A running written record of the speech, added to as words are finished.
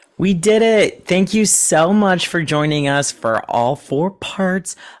We did it. Thank you so much for joining us for all 4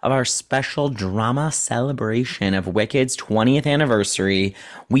 parts of our special drama celebration of Wicked's 20th anniversary.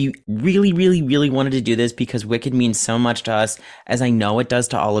 We really wanted to do this because Wicked means so much to us, as I know it does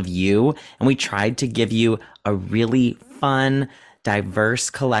to all of you. And we tried to give you a really fun,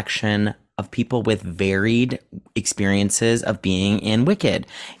 diverse collection of people with varied experiences of being in Wicked.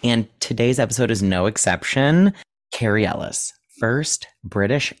 And today's episode is no exception. Kerry Ellis, first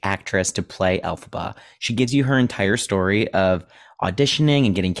British actress to play Elphaba. She gives you her entire story of auditioning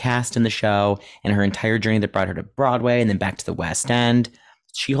and getting cast in the show and her entire journey that brought her to Broadway and then back to the West End.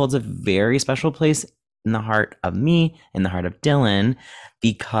 She holds a very special place in the heart of me, in the heart of Dylan,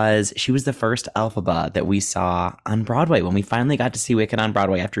 because she was the first Elphaba that we saw on Broadway when we finally got to see Wicked on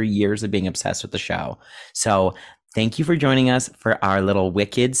Broadway after years of being obsessed with the show. So thank you for joining us for our little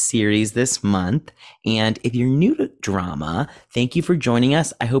Wicked series this month. And if you're new to drama, thank you for joining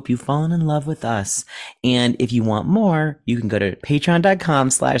us. I hope you've fallen in love with us. And if you want more, you can go to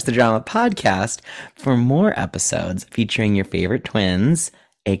patreon.com/The Drama Podcast for more episodes featuring your favorite twins,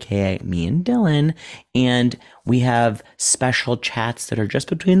 aka me and Dylan. And we have special chats that are just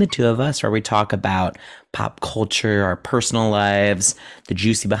between the two of us where we talk about pop culture, our personal lives, the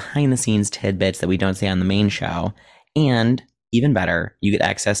juicy behind the scenes tidbits that we don't say on the main show. And even better, you get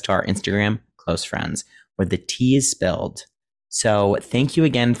access to our Instagram close friends where the tea is spilled. So thank you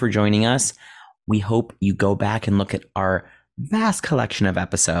again for joining us. We hope you go back and look at our vast collection of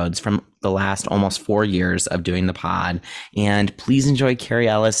episodes from the last almost 4 years of doing the pod. And please enjoy Kerry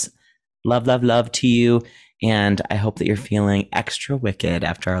Ellis. Love to you. And I hope that you're feeling extra wicked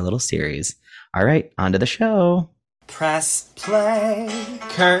after our little series. All right, on to the show. Press play.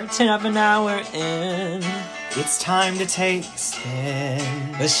 Curtain of an hour in. It's time to take a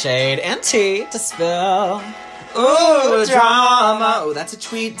spin. The shade and tea to spill. Ooh, drama. Oh, that's a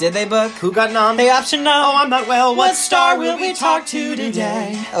tweet. Did they book? Who got nom? The option no. Oh, I'm not well. What star will we talk to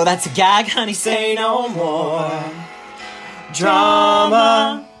today? Oh, that's a gag, honey. Say no more.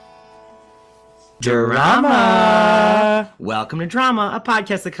 Drama. Welcome to Drama, a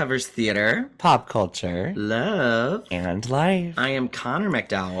podcast that covers theater, pop culture, love, and life. I am Connor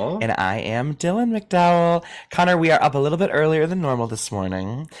McDowell. And I am Dylan McDowell. Connor, we are up a little bit earlier than normal this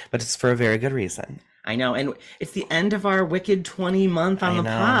morning, but it's for a very good reason. I know, and it's the end of our Wicked 20 month on the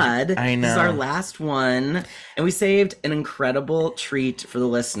pod. I know. This is our last one, and we saved an incredible treat for the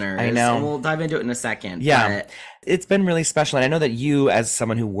listeners. I know. And we'll dive into it in a second. Yeah. It's been really special, and I know that you, as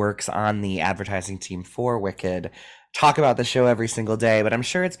someone who works on the advertising team for Wicked, talk about the show every single day, but I'm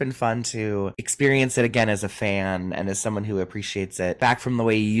sure it's been fun to experience it again as a fan and as someone who appreciates it back from the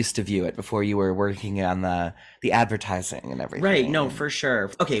way you used to view it before you were working on the advertising and everything. Right, no, for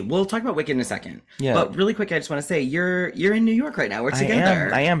sure. Okay, we'll talk about Wicked in a second. Yeah. But really quick, I just want to say, you're in New York right now. We're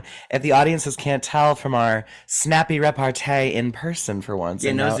together. I am. If the audiences can't tell from our snappy repartee in person for once.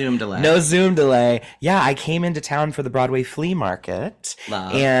 Yeah, no Zoom delay. No Zoom delay. Yeah, I came into town for the Broadway flea market.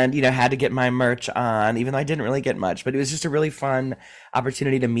 Love. And, had to get my merch on, even though I didn't really get much. But it was just a really fun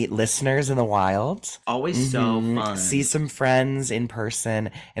opportunity to meet listeners in the wild. Always so fun. See some friends in person,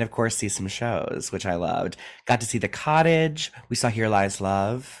 and of course see some shows, which I loved. Got to see The Cottage. We saw Here Lies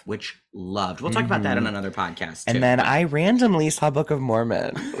Love. Which loved. We'll talk about that on another podcast, too. And then I randomly saw Book of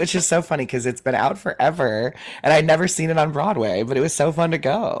Mormon, which is so funny because it's been out forever, and I'd never seen it on Broadway, but it was so fun to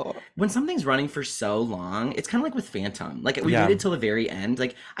go. When something's running for so long, it's kind of like with Phantom. Like, we waited till the very end.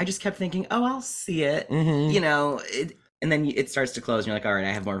 Like, I just kept thinking, oh, I'll see it. And then it starts to close, and you're like, all right,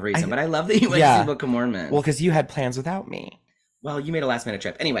 I have more reason. But I love that you went to see Book of Mormon. Well, because you had plans without me. Well, you made a last-minute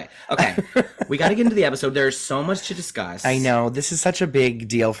trip. Anyway, okay. We got to get into the episode. There's so much to discuss. I know. This is such a big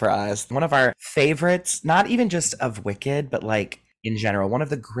deal for us. One of our favorites, not even just of Wicked, but like in general, one of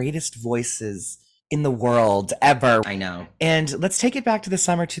the greatest voices in the world ever. I know. And let's take it back to the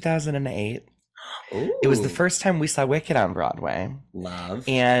summer 2008. Ooh. It was the first time we saw Wicked on Broadway. Love.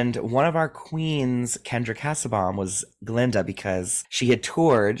 And one of our queens, Kendra Cassabaum, was Glinda because she had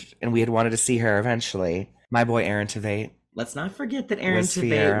toured and we had wanted to see her eventually. My boy Aaron Tveit. Let's not forget that Aaron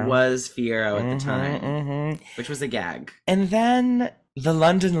Tveit was Fiyero at the time, which was a gag. And then the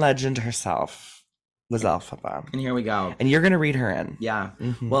London legend herself was Elphaba. And here we go. And you're going to read her in. Yeah.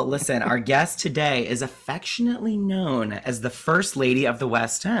 Well, listen, our guest today is affectionately known as the First Lady of the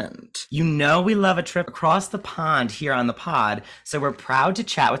West End. You know we love a trip across the pond here on the pod, so we're proud to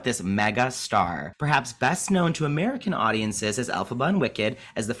chat with this mega star. Perhaps best known to American audiences as Elphaba in Wicked,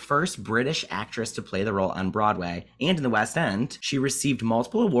 as the first British actress to play the role on Broadway and in the West End. She received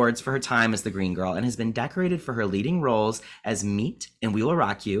multiple awards for her time as the Green Girl and has been decorated for her leading roles as Meat in We Will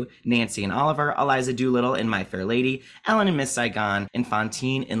Rock You, Nancy and Oliver, Eliza Doolittle in My Fair Lady, Ellen in Miss Saigon, and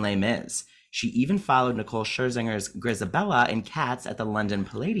Fantine in Les Mis. She even followed Nicole Scherzinger's Grisabella in Cats at the London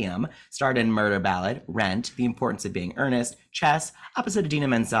Palladium, starred in Murder Ballad, Rent, The Importance of Being Earnest, Chess, opposite Idina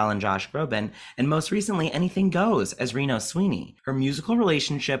Menzel and Josh Groban, and most recently Anything Goes as Reno Sweeney. Her musical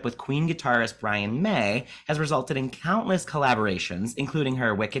relationship with Queen guitarist Brian May has resulted in countless collaborations, including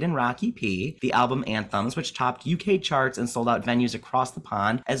her Wicked and Rock EP, the album Anthems, which topped UK charts and sold out venues across the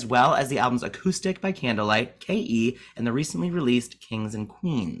pond, as well as the albums Acoustic by Candlelight, KE, and the recently released Kings and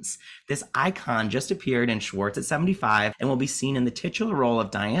Queens. This icon just appeared in Schwartz at 75 and will be seen in the titular role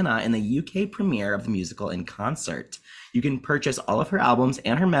of Diana in the UK premiere of the musical In Concert. You can purchase all of her albums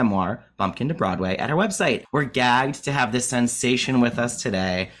and her memoir, Bumpkin to Broadway, at her website. We're gagged to have this sensation with us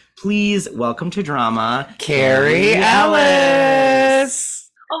today. Please welcome to drama, Kerry Ellis.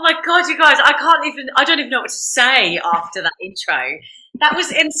 Oh my God, you guys, I don't even know what to say after that intro. That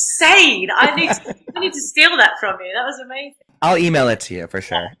was insane. I need to steal that from you. That was amazing. I'll email it to you for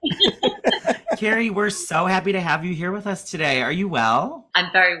sure. Kerry, we're so happy to have you here with us today. Are you well?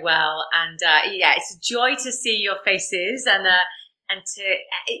 I'm very well, and yeah, it's a joy to see your faces, and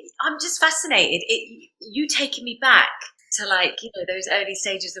I'm just fascinated. You taking me back to those early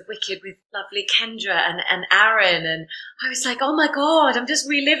stages of Wicked with lovely Kendra and Aaron, and I was like, oh my God, I'm just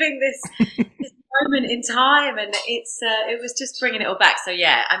reliving this moment in time, and it was just bringing it all back. So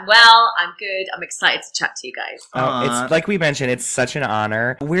yeah, I'm well, I'm good, I'm excited to chat to you guys. It's like we mentioned, it's such an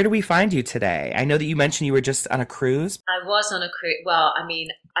honor. Where do we find you today? I know that you mentioned you were just on a cruise. I was on a cruise. Well, I mean,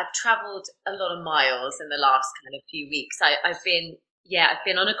 I've traveled a lot of miles in the last kind of few weeks. I've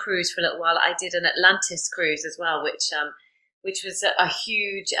been on a cruise for a little while. I did an Atlantis cruise as well, which was a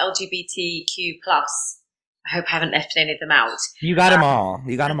huge LGBTQ plus. I hope I haven't left any of them out. You got them all.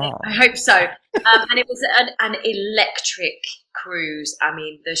 You got them all. I hope so. And it was an electric cruise. I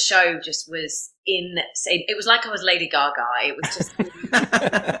mean, the show just was insane. It was like I was Lady Gaga. It was just,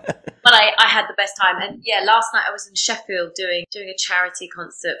 but I had the best time. And yeah, last night I was in Sheffield doing a charity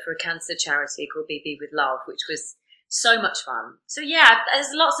concert for a cancer charity called BB with Love, which was so much fun. So yeah, there's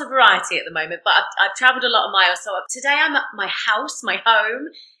lots of variety at the moment, but I've traveled a lot of miles. So today I'm at my house, my home,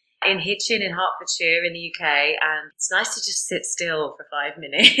 in Hitchin in Hertfordshire in the UK, and it's nice to just sit still for 5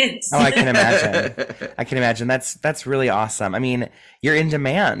 minutes. Oh, I can imagine. I can imagine. That's really awesome. I mean, you're in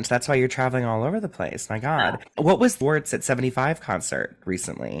demand. That's why you're traveling all over the place. My God. What was Schwartz at 75 concert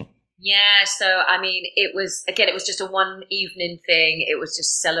recently? Yeah, so I mean, it was just a one evening thing. It was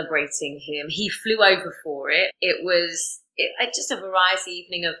just celebrating him. He flew over for it. It was just a variety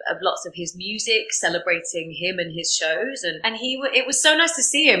evening of lots of his music, celebrating him and his shows, and it was so nice to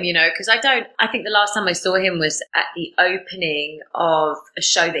see him, because I think the last time I saw him was at the opening of a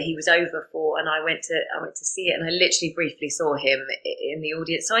show that he was over for, and I went to see it, and I literally briefly saw him in the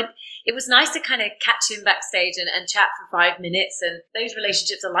audience. So it was nice to kind of catch him backstage and chat for 5 minutes, and those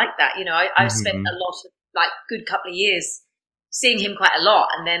relationships are like that. I've spent a lot of good couple of years seeing him quite a lot,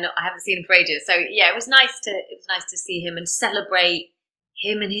 and then I haven't seen him for ages. So yeah, it was nice to see him and celebrate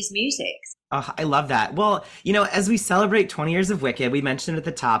him and his music. Oh, I love that. Well, as we celebrate 20 years of Wicked, we mentioned at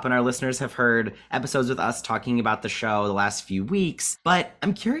the top, and our listeners have heard episodes with us talking about the show the last few weeks, but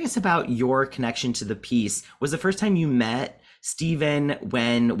I'm curious about your connection to the piece. Was the first time you met Stephen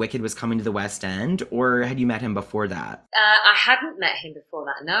when Wicked was coming to the West End, or had you met him before that? I hadn't met him before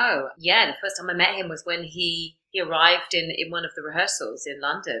that, no. Yeah, the first time I met him was when he arrived in one of the rehearsals in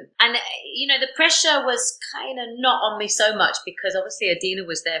London. And, the pressure was kind of not on me so much because obviously Adina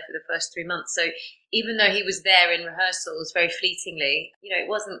was there for the first 3 months. So even though he was there in rehearsals very fleetingly, it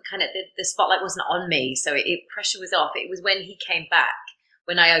wasn't kind of, the spotlight wasn't on me. So pressure was off. It was when he came back,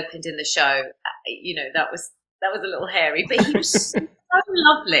 when I opened in the show, that was a little hairy, but he was so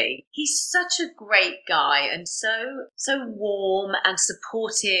lovely. He's such a great guy and so warm and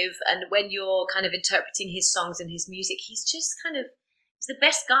supportive. And when you're kind of interpreting his songs and his music, he's the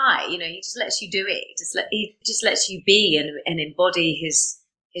best guy. He just lets you do it. He just lets you be and embody his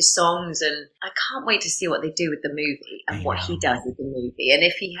songs. And I can't wait to see what they do with the movie and what he does with the movie. And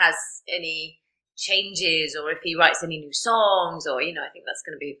if he has any changes or if he writes any new songs or, I think that's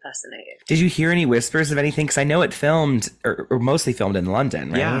going to be fascinating. Did you hear any whispers of anything? Because I know it filmed or mostly filmed in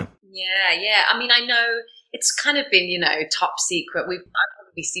London, right? Yeah. I mean, I know it's kind of been, top secret. I've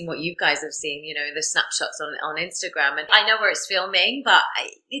probably seen what you guys have seen, the snapshots on Instagram. And I know where it's filming, but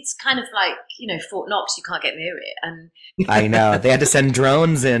it's kind of like, Fort Knox, you can't get near it. And I know. They had to send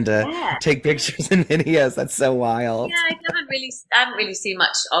drones in to take pictures and videos. That's so wild. Yeah, I haven't really seen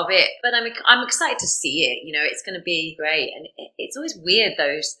much of it, but I'm excited to see it. It's going to be great. And it's always weird,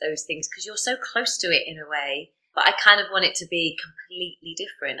 those things, because you're so close to it in a way. but I kind of want it to be completely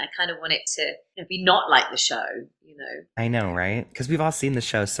different. I kind of want it to be not like the show, you know. I know, right? Because we've all seen the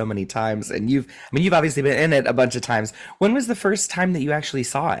show so many times, and you've obviously been in it a bunch of times. When was the first time that you actually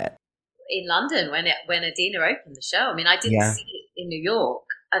saw it? In London, when Adina opened the show. I mean, I didn't see it in New York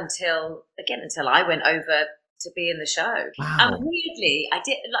until I went over to be in the show. Wow. And weirdly, I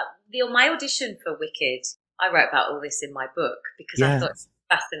did my audition for Wicked. I wrote about all this in my book because I thought it was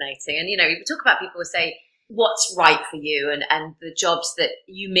fascinating. And you talk about people who say what's right for you and the jobs that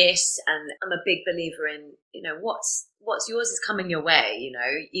you miss. And I'm a big believer in what's yours is coming your way.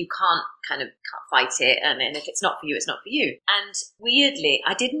 You can't fight it, and if it's not for you, it's not for you. And weirdly,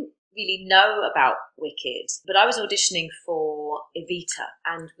 I didn't really know about Wicked, but I was auditioning for Evita,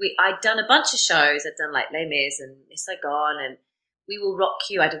 and I'd done a bunch of shows. I'd done like Les Mis and Miss Saigon and We Will Rock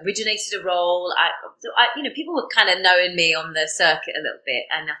You. I'd originated a role. People were kind of knowing me on the circuit a little bit,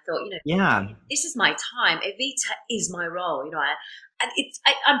 and I thought, this is my time. Evita is my role,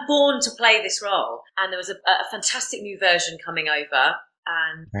 I'm born to play this role. And there was a fantastic new version coming over.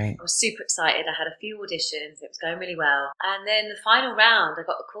 And I was super excited. I had a few auditions. It was going really well. And then the final round, I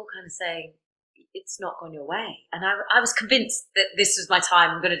got the call kind of saying, it's not gone your way. And I was convinced that this was my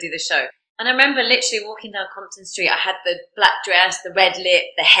time. I'm going to do the show. And I remember literally walking down Compton Street. I had the black dress, the red lip,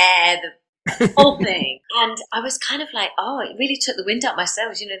 the hair, the whole thing. And I was kind of like, oh, it really took the wind out my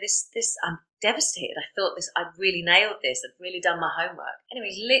sails. This, I'm devastated. I thought I'd really nailed this. I'd really done my homework. Anyway,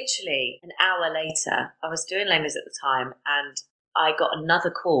 literally an hour later, I was doing Les Mis at the time, and I got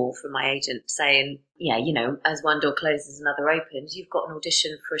another call from my agent saying, as one door closes, another opens. You've got an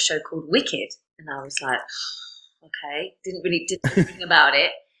audition for a show called Wicked. And I was like, okay, didn't think about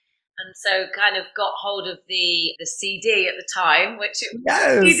it. And so kind of got hold of the CD at the time, which it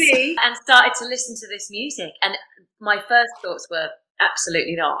was CD, and started to listen to this music. And my first thoughts were,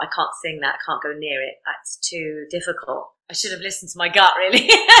 absolutely not. I can't sing that. I can't go near it. That's too difficult. I should have listened to my gut, really.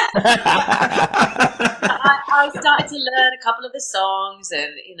 I started to learn a couple of the songs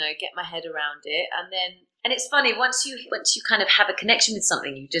and, get my head around it. And it's funny, once you kind of have a connection with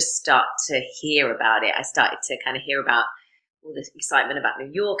something, you just start to hear about it. I started to kind of hear about all this excitement about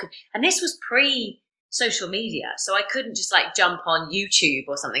New York. And this was pre-social media. So I couldn't just jump on YouTube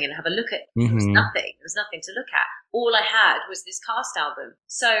or something and have a look at it. There was nothing. There was nothing to look at. All I had was this cast album.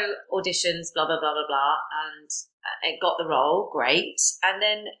 So auditions, blah, blah, blah, blah, blah. And I got the role, great. And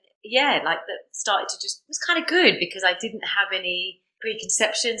then, started to it was kind of good because I didn't have any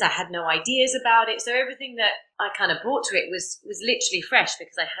preconceptions. I had no ideas about it. So everything that I kind of brought to it was literally fresh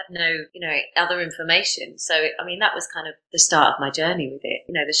because I had no, other information. So, that was kind of the start of my journey with it.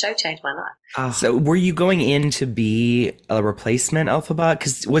 The show changed my life. So were you going in to be a replacement Elphaba?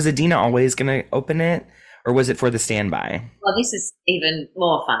 Because was Adina always going to open it? Or was it for the standby? Well, this is even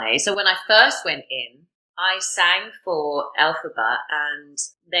more funny. So when I first went in, I sang for Elphaba, and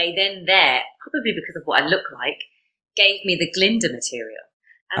they then probably because of what I look like, gave me the Glinda material.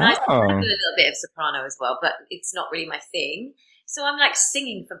 And I do a little bit of soprano as well, but it's not really my thing. So I'm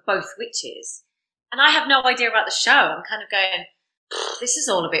singing for both witches. And I have no idea about the show. I'm kind of going, this is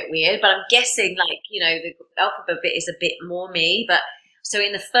all a bit weird, but I'm guessing the Elphaba bit is a bit more me. But so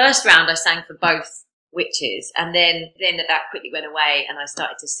in the first round, I sang for both witches, and then that quickly went away and I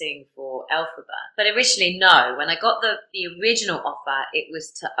started to sing for Elphaba. But originally, no. When I got the original offer, it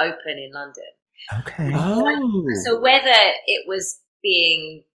was to open in London. Okay. So whether it was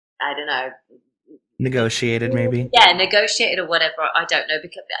being, I don't know, negotiated maybe? Yeah, negotiated or whatever, I don't know,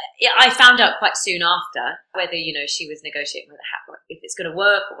 because I found out quite soon after whether, she was negotiating with if it's going to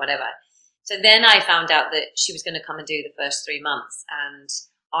work or whatever. So then I found out that she was going to come and do the first 3 months, and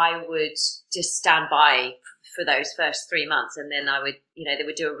I would just stand by for those first 3 months, and then I would, they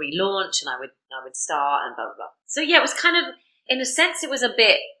would do a relaunch, and I would start and blah, blah, blah. So yeah, it was kind of, in a sense, it was a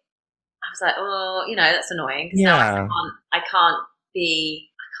bit, I was like, oh, that's annoying. Yeah.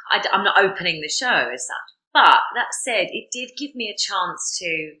 I'm not opening the show as such. But that said, it did give me a chance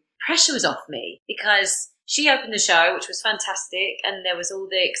to, pressure was off me because she opened the show, which was fantastic, and there was all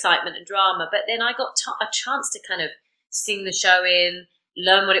the excitement and drama. But then I got a chance to kind of sing the show in,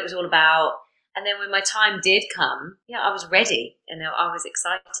 learn what it was all about. And then when my time did come, I was ready and I was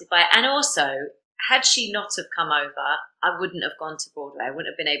excited by it. And also, had she not have come over, I wouldn't have gone to Broadway. I wouldn't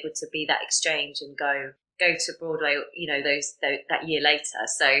have been able to be that exchange and go to Broadway, that year later.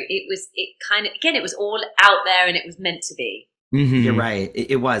 So it was all out there and it was meant to be. Mm-hmm. You're right.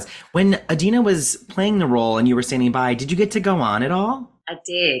 It was. When Adina was playing the role and you were standing by, did you get to go on at all? I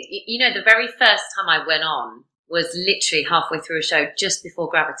did. The very first time I went on was literally halfway through a show just before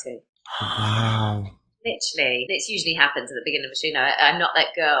Gravity. Wow. Literally. This usually happens at the beginning of a show. I'm not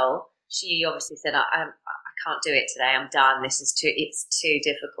that girl. She obviously said, I can't do it today. I'm done. It's too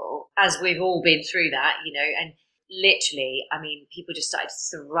difficult. As we've all been through that, and literally, I mean, people just started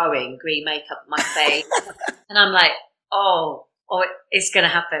throwing green makeup at my face. And I'm like, oh, it's going to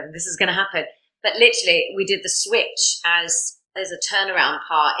happen. This is going to happen. But literally, we did the switch as there's a turnaround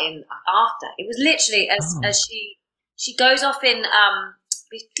part in after. It was literally as she goes off in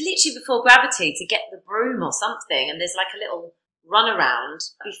literally before Gravity to get the broom or something, and there's like a little runaround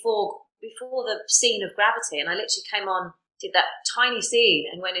before the scene of Gravity, and I literally came on, did that tiny scene,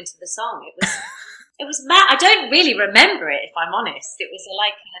 and went into the song. It was mad. I don't really remember it, if I'm honest. It was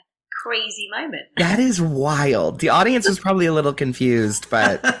like a crazy moment. That is wild. The audience was probably a little confused,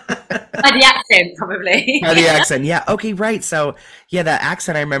 but by the accent, probably. By the accent, yeah. Okay, right. So, yeah, that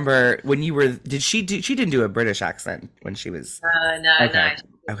accent. I remember when you were. She didn't do a British accent when she was. No. Okay.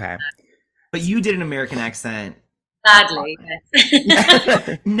 Okay. But you did an American accent. Badly.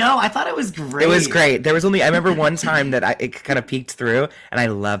 Yes. No, I thought it was great. It was great. There was only. I remember one time that it kind of peeked through, and I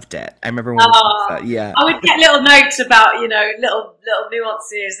loved it. I remember when. Yeah. I would get little notes about little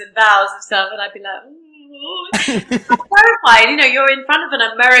nuances and vowels and stuff, and I'd be like, it's terrifying. You're in front of an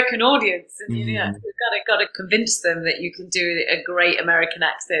American audience, and you've got to convince them that you can do a great American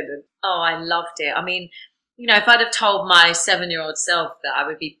accent. And I loved it. I mean, if I'd have told my 7-year-old self that I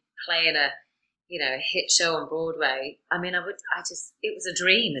would be playing a hit show on Broadway, I mean, it was a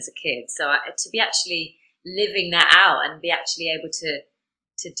dream as a kid. So to be actually living that out and be actually able to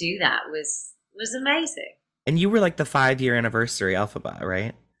do that was amazing. And you were like the 5-year anniversary Alphabet,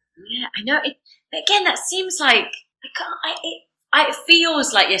 right? Yeah, I know. Again, that seems like it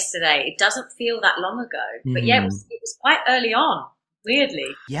feels like yesterday. It doesn't feel that long ago. But yeah, it was quite early on.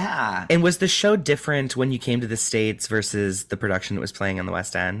 Weirdly. Yeah. And was the show different when you came to the States versus the production that was playing on the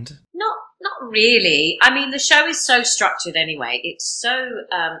West End? Not really. I mean, the show is so structured anyway. It's so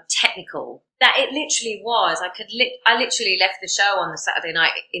technical that it literally was. I literally left the show on the Saturday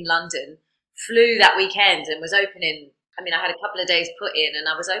night in London, flew that weekend, and was opening. I mean, I had a couple of days put in, and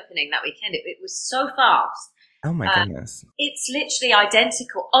I was opening that weekend. It was so fast. Oh my goodness! It's literally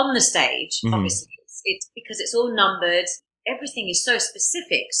identical on the stage. Obviously, it's because it's all numbered. Everything is so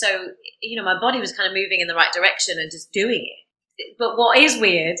specific. So my body was kind of moving in the right direction and just doing it. But what is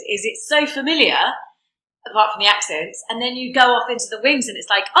weird is it's so familiar, apart from the accents, and then you go off into the wings and it's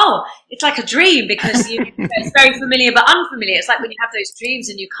like, it's like a dream because it's very familiar but unfamiliar. It's like when you have those dreams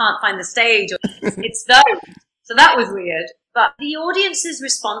and you can't find the stage, or it's those. So that was weird. But the audience's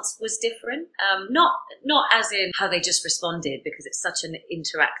response was different. Not as in how they just responded, because it's such an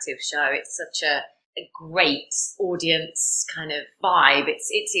interactive show. It's such a great audience kind of vibe.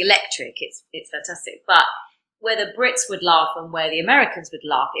 It's electric. It's fantastic. But where the Brits would laugh and where the Americans would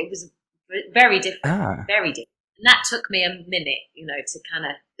laugh, it was very different. Very different. And that took me a minute, to kind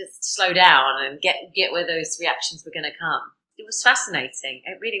of just slow down and get where those reactions were going to come. It was fascinating.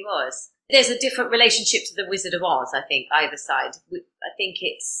 It really was. There's a different relationship to the Wizard of Oz, I think, either side. I think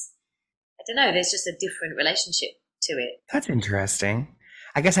I don't know, there's just a different relationship to it. That's interesting.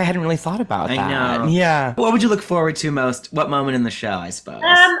 I guess I hadn't really thought about that. I know. Yeah. What would you look forward to most? What moment in the show, I suppose?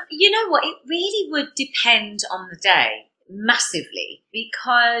 You know what? It really would depend on the day, massively,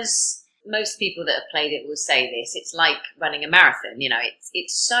 because most people that have played it will say this. It's like running a marathon.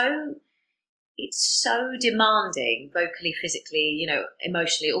 It's so demanding, vocally, physically,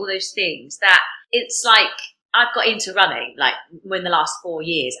 emotionally, all those things, that it's like I've got into running like in the last 4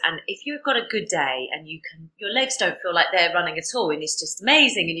 years, and if you've got a good day and your legs don't feel like they're running at all, and it's just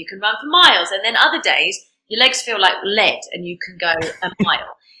amazing, and you can run for miles, and then other days your legs feel like lead and you can go a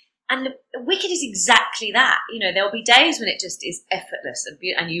mile. And Wicked is exactly that. There'll be days when it just is effortless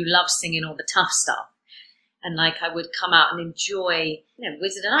and you love singing all the tough stuff. And I would come out and enjoy,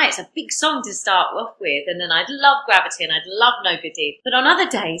 Wizard and I. It's a big song to start off with, and then I'd love Gravity and I'd love No Good Deed. But on other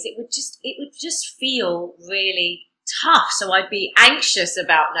days, it would just feel really tough. So I'd be anxious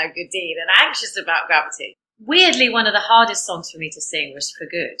about No Good Deed and anxious about Gravity. Weirdly, one of the hardest songs for me to sing was For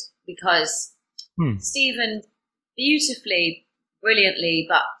Good, because Stephen beautifully, brilliantly,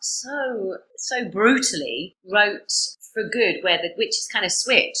 but so brutally wrote For Good, where the witches kind of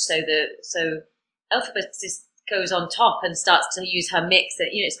switch. So Elphaba just goes on top and starts to use her mix. That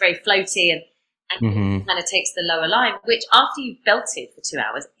it's very floaty and kind of takes the lower line, which after you've belted for 2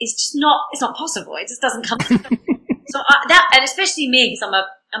 hours is just not. It's not possible. It just doesn't come. So and especially me, because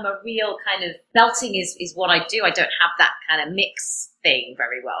I'm a real kind of belting is what I do. I don't have that kind of mix thing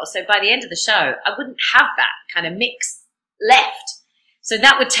very well. So by the end of the show, I wouldn't have that kind of mix left. So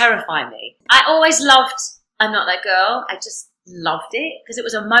that would terrify me. I always loved I'm Not That Girl. I just loved it because it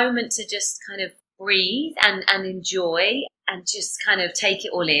was a moment to just kind of breathe and enjoy and just kind of take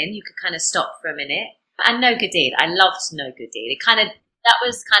it all in. You could kind of stop for a minute. And No Good Deed. I loved No Good Deed. That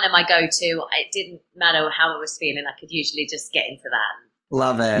was kind of my go-to. It didn't matter how I was feeling. I could usually just get into that.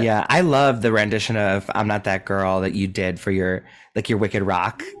 Love it. Yeah, I love the rendition of "I'm Not That Girl" that you did for your Wicked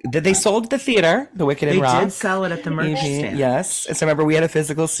Rock. That they sold at the theater, the Wicked They and Rock. did sell it at the merch stand. Yes, and so I remember we had a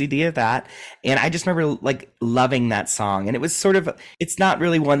physical CD of that, and I just remember like loving that song. And it was sort of, it's not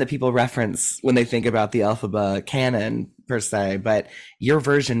really one that people reference when they think about the Elphaba canon per se, but your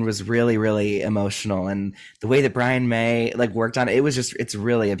version was really, really emotional, and the way that Brian May like worked on it, it's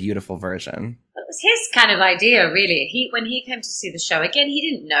really a beautiful version. It was his kind of idea, really. When he came to see the show, again, he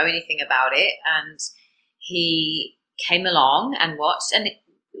didn't know anything about it, and he came along and watched, and it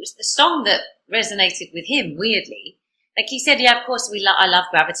was the song that resonated with him, weirdly. Like he said, yeah, of course, I love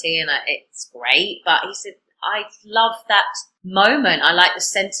Gravity, and it's great, but he said, I love that moment. I like the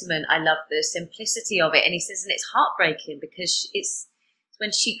sentiment. I love the simplicity of it. And he says, and it's heartbreaking because it's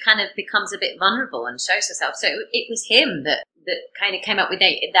when she kind of becomes a bit vulnerable and shows herself. So it was him that kind of came up with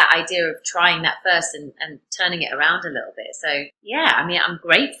that idea of trying that first and turning it around a little bit. So yeah, I mean, I'm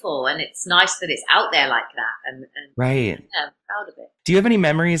grateful, and it's nice that it's out there like that. And right. Yeah, I'm proud of it. Do you have any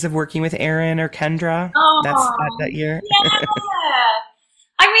memories of working with Aaron or Kendra? Oh, that year? Yeah.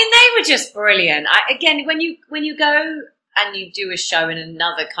 I mean, they were just brilliant. Again, when you go and you do a show in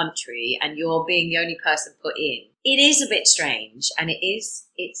another country and you're being the only person put in, it is a bit strange, and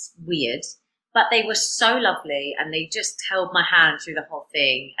it's weird, but they were so lovely, and they just held my hand through the whole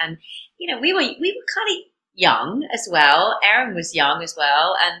thing. And, you know, we were kind of young as well. Erin was young as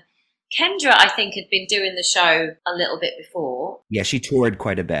well. And Kendra, I think, had been doing the show a little bit before. Yeah, she toured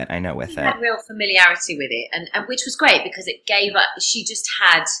quite a bit, I know, with it. She had real familiarity with it, and which was great because it gave her, she just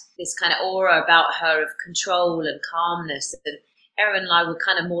had this kind of aura about her of control and calmness. And Erin and I were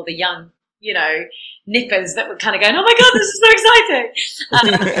kind of more the young, you know, nippers that were kind of going, oh my God, this is so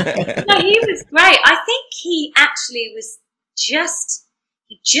exciting. No, he was great. I think he actually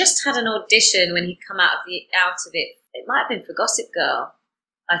he just had an audition when he come out of it. It might have been for Gossip Girl,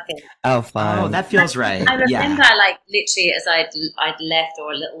 I think. Oh, fun. Oh, that feels right. I remember, like, literally as I'd left,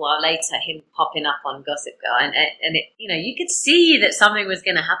 or a little while later, him popping up on Gossip Girl, and it, you know, you could see that something was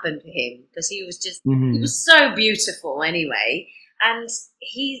going to happen to him because he was just he was so beautiful anyway, and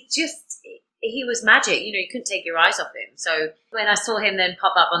he was magic. You know, you couldn't take your eyes off him. So when I saw him then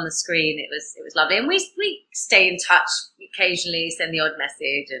pop up on the screen, it was lovely, and we stay in touch occasionally, send the odd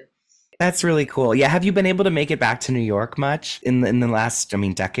message. And that's really cool. Yeah, have you been able to make it back to New York much in the last,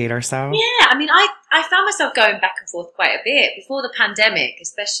 decade or so? Yeah, I mean, I found myself going back and forth quite a bit. Before the pandemic,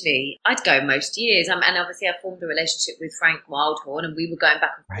 especially, I'd go most years. And obviously I formed a relationship with Frank Wildhorn, and we were going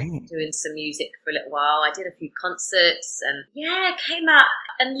back and forth doing some music for a little while. I did a few concerts, and yeah, came out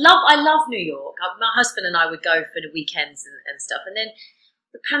and I love New York. My husband and I would go for the weekends and stuff. And then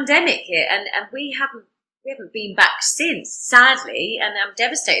the pandemic hit, and we haven't been back since, sadly, and I'm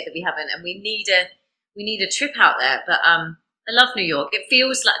devastated that we haven't. And we need a trip out there. But I love New York. It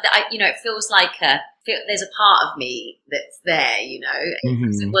feels like that. It feels like there's a part of me that's there. You know,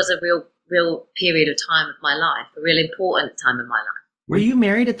 it was a real period of time of my life, a real important time of my life. Were you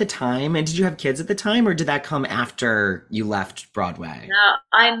married at the time, and did you have kids at the time, or did that come after you left Broadway? No,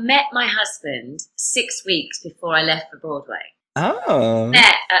 I met my husband 6 weeks before I left for Broadway. Oh,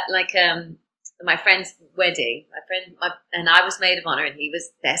 Met at my friend's wedding. And I was maid of honor, and he was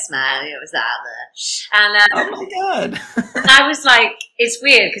best man. It was out there. And oh my God! And I was like, it's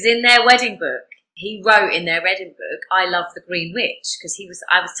weird because in their wedding book, he wrote in their wedding book, "I love the Green Witch," because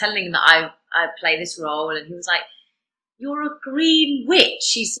I was telling him that I play this role, and he was like, "You're a green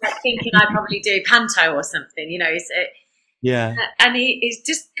witch." He's like thinking I probably do panto or something, you know. Yeah. And he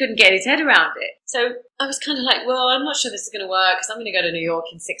just couldn't get his head around it. So I was kind of like, well, I'm not sure this is going to work because I'm going to go to New York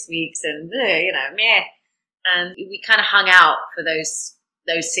in 6 weeks, and meh. And we kind of hung out for those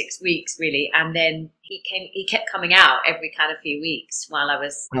 6 weeks, really. And then he kept coming out every kind of few weeks while I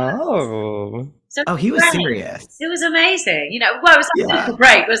was. So he was serious. It was amazing. You know, well, it was like a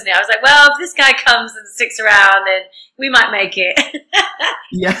break, wasn't it? I was like, well, if this guy comes and sticks around, then we might make it.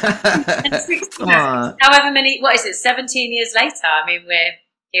 Yeah. And 16, however many, 17 years later, I mean,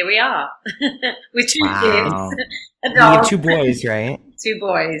 here we are with 2 kids. You have 2 boys, right? 2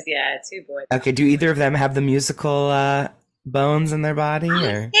 boys, yeah, 2 boys. Okay, do either of them have the musical bones in their body?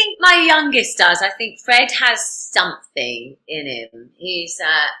 I think my youngest does. I think Fred has something in him. He's,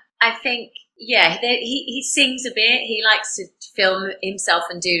 I think, yeah, he sings a bit. He likes to film himself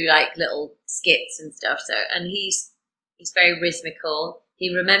and do like little skits and stuff. So, and he's very rhythmical.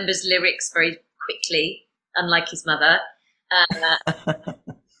 He remembers lyrics very quickly, unlike his mother.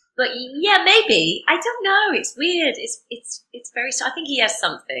 But yeah, maybe. I don't know. It's weird. It's very. I think he has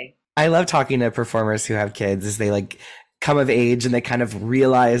something. I love talking to performers who have kids as they like come of age and they kind of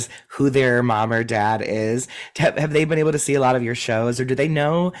realize who their mom or dad is. Have they been able to see a lot of your shows, or do they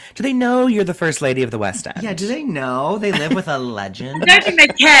know you're the first lady of the West End? Yeah, do they know they live with a legend? I don't think they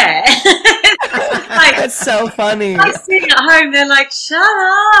care. Like, That's so funny. I sitting at home, they're like, shut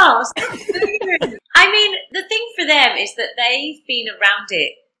up. Stop doing it." I mean, the thing for them is that they've been around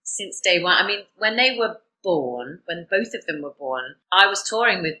it since day one. I mean, when they were born, when both of them were born, I was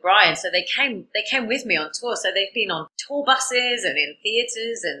touring with Brian, so they came with me on tour. So they've been on tour buses and in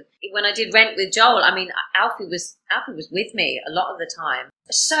theatres, and when I did Rent with Joel, I mean, Alfie was with me a lot of the time.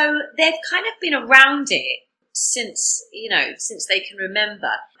 So they've kind of been around it since they can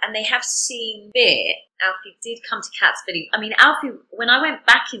remember, and they have seen it. Alfie did come to Cats, but Alfie, when I went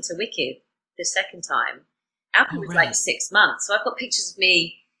back into Wicked the second time, Alfie was like 6 months. So I've got pictures of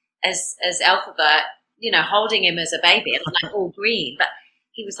me as Alphabet, holding him as a baby, and I'm like all green, but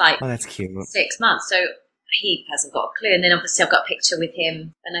he was like, oh, that's cute. 6 months. So he hasn't got a clue. And then obviously I've got a picture with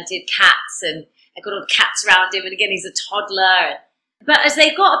him, and I did Cats, and I got all the cats around him, and again, he's a toddler. But as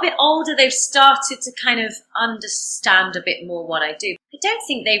they got a bit older, they've started to kind of understand a bit more what I do. I don't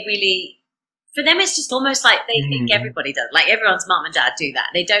think they really, for them, it's just almost like they think everybody does. Like everyone's mom and dad do that.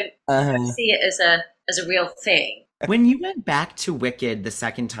 They don't see it as a real thing. When you went back to Wicked the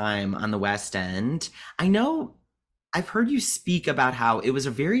second time on the West End, I know I've heard you speak about how it was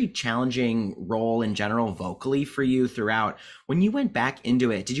a very challenging role in general vocally for you throughout. When you went back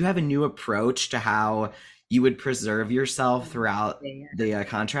into it, did you have a new approach to how you would preserve yourself throughout the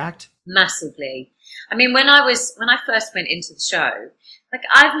contract? Massively. I mean, when I first went into the show, like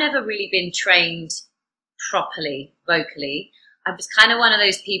I've never really been trained properly vocally. I was kind of one of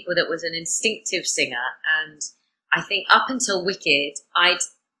those people that was an instinctive singer, and I think up until Wicked, I'd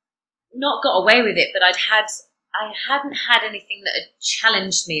not got away with it, but I hadn't had anything that had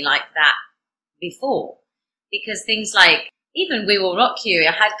challenged me like that before. Because things like, even We Will Rock You,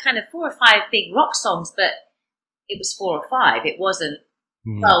 I had kind of 4 or 5 big rock songs, but it was 4 or 5. It wasn't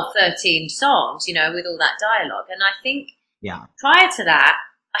 12, 13 songs, with all that dialogue. And I think prior to that,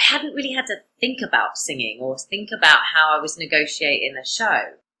 I hadn't really had to think about singing or think about how I was negotiating a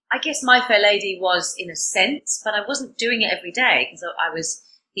show. I guess My Fair Lady was in a sense, but I wasn't doing it every day because I was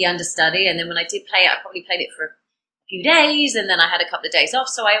the understudy. And then when I did play it, I probably played it for a few days, and then I had a couple of days off.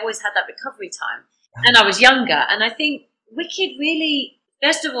 So I always had that recovery time. And I was younger. And I think Wicked really,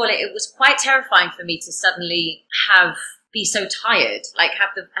 first of all, it was quite terrifying for me to suddenly be so tired, like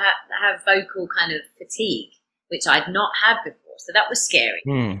have vocal kind of fatigue, which I'd not had before. So that was scary.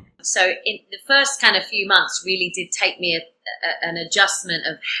 So in the first kind of few months really did take me an adjustment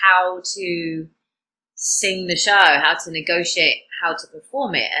of how to sing the show, how to negotiate, how to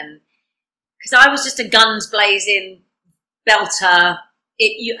perform it. And because I was just a guns blazing belter,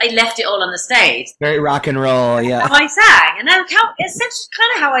 I left it all on the stage. Very rock and roll, yeah. How I sang. And it's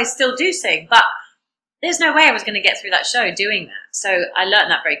kind of how I still do sing, but there's no way I was going to get through that show doing that. So I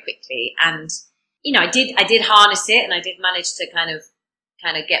learned that very quickly. And, I did harness it, and I did manage to kind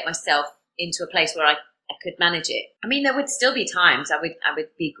of get myself into a place where I could manage it. I mean, there would still be times I would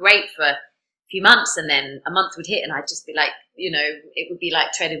be great for a few months, and then a month would hit and I'd just be like, it would be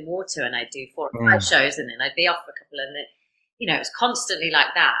like treading water, and I'd do 4 or 5 shows, and then I'd be off for a couple, and then, it was constantly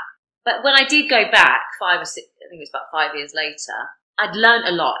like that. But when I did go back 5 or 6, I think it was about 5 years later, I'd learned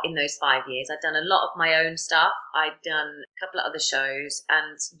a lot in those 5 years. I'd done a lot of my own stuff. I'd done a couple of other shows,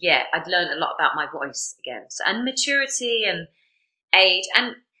 and I'd learned a lot about my voice again. So, and maturity and age,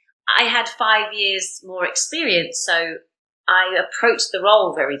 and I had 5 years more experience, so I approached the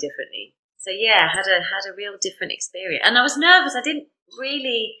role very differently. So I had a real different experience, and I was nervous. I didn't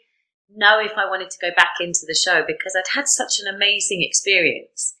really know if I wanted to go back into the show because I'd had such an amazing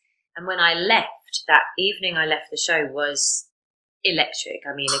experience. And when I left, that evening I left the show was electric.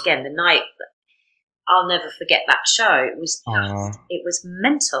 I mean, again, the night, I'll never forget that show. It was it was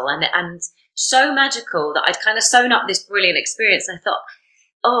mental and so magical that I'd kind of sewn up this brilliant experience. I thought,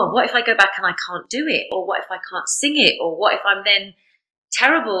 oh, what if I go back and I can't do it? Or what if I can't sing it? Or what if I'm then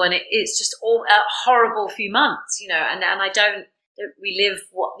terrible and it's just all a horrible few months, and I don't relive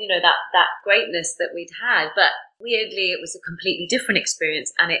what, that greatness that we'd had. But weirdly, it was a completely different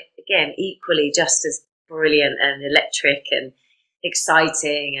experience. And it, again, equally just as brilliant and electric and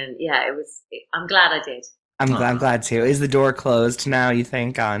exciting. And I'm glad I did. I'm glad too. Is the door closed now, you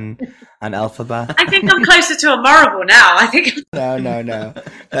think, on Elphaba? I think I'm closer to a Marable now. I think. No.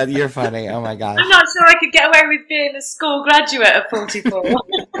 You're funny. Oh my gosh. I'm not sure I could get away with being a school graduate at 44.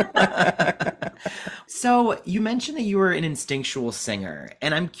 So you mentioned that you were an instinctual singer,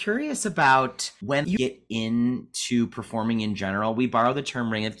 and I'm curious about when you get into performing in general. We borrow the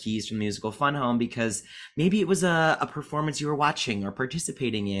term Ring of Keys from the musical Fun Home because maybe it was a performance you were watching or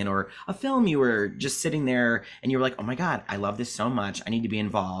participating in, or a film you were just sitting there and you were like, oh my God, I love this so much. I need to be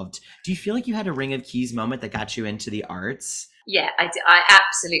involved. Do you feel like you had a Ring of Keys moment that got you into the arts? Yeah, I did. I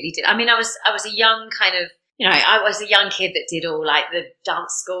absolutely did. I mean, I was a young kind of, I was a young kid that did all like the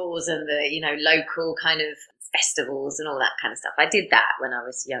dance schools and the, local kind of festivals and all that kind of stuff. I did that when I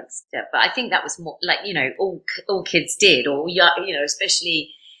was a youngster, but I think that was more like, all kids did, or, especially,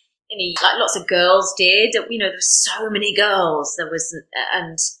 like lots of girls did. There were so many girls.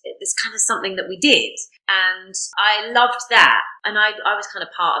 And it's kind of something that we did. And I loved that. And I was kind of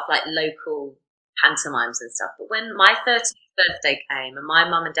part of like local pantomimes and stuff. But when my 30th birthday came and my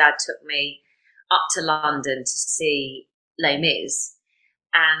mum and dad took me up to London to see Les Mis,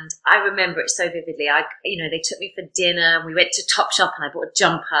 and I remember it so vividly. They took me for dinner and we went to Topshop and I bought a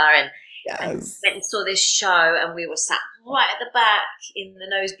jumper and went and saw this show, and we were sat right at the back in the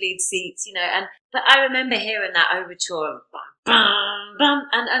nosebleed seats, but I remember hearing that overture of bum, bum,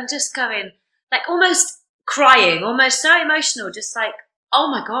 and just going, like almost crying, almost so emotional, just like, oh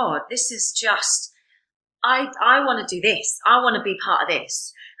my God, this is just, I want to do this. I want to be part of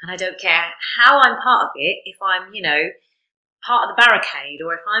this. And I don't care how I'm part of it, if I'm, part of the barricade,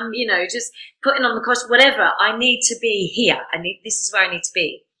 or if I'm, just putting on the costume, whatever, I need to be here. This is where I need to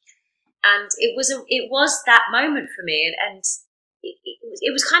be. And it was that moment for me. And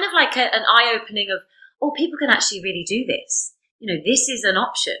it was kind of like an eye-opening of, oh, people can actually really do this. This is an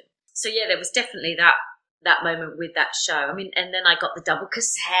option. So yeah, there was definitely that moment with that show. I mean, and then I got the double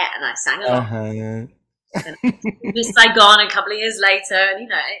cassette and I sang along. And Miss Saigon a couple of years later,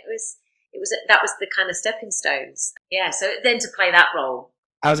 and that was the kind of stepping stones. Yeah, so then to play that role.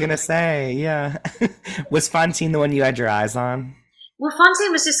 I was gonna say, yeah. Was Fontaine the one you had your eyes on? Well,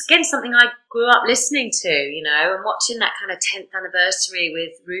 Fontaine was just, again, something I grew up listening to, and watching that kind of 10th anniversary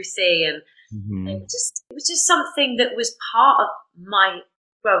with Ruthie, and it was just something that was part of my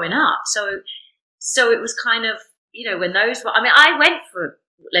growing up. So it was kind of, when those were, I mean, I went for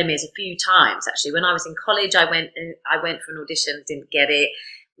Les Mis a few times actually. When I was in college, I went for an audition, didn't get it.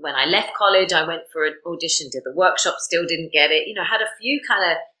 When I left college, I went for an audition, did the workshop, still didn't get it. Had a few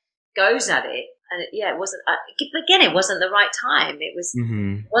kind of goes at it, and it wasn't. Again, it wasn't the right time. It was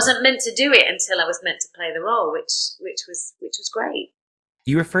wasn't meant to do it until I was meant to play the role, which was great.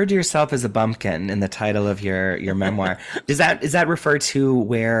 You referred to yourself as a bumpkin in the title of your memoir. Is that refer to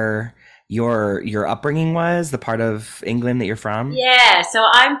where your upbringing was, the part of England that you're from? Yeah, so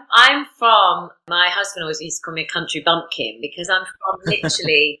I'm from, my husband always used to call me a country bumpkin because I'm from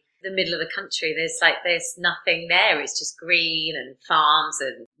literally the middle of the country. There's nothing there. It's just green and farms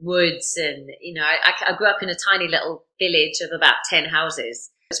and woods, and I grew up in a tiny little village of about 10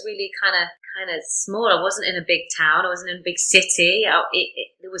 houses. It was really kind of small. I wasn't in a big town. I wasn't in a big city.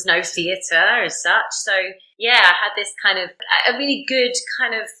 There was no theatre as such. So yeah, I had this kind of a really good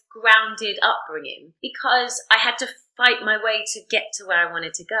kind of grounded upbringing because I had to fight my way to get to where I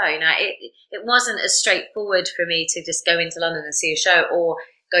wanted to go. It wasn't as straightforward for me to just go into London and see a show, or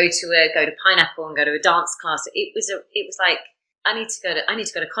go to Pineapple and go to a dance class. It was like, I need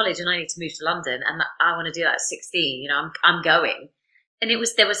to go to college and I need to move to London, and I want to do that at 16. I'm going. And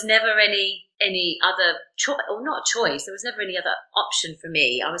there was never any other choice, or not choice. There was never any other option for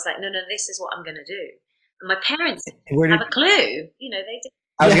me. I was like, no, this is what I'm going to do. And my parents didn't have a clue. They did.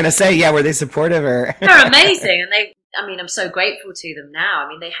 I was going to say, yeah, were they supportive or? They're amazing, and I'm so grateful to them now. I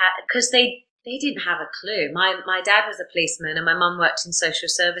mean, because they didn't have a clue. My dad was a policeman, and my mum worked in social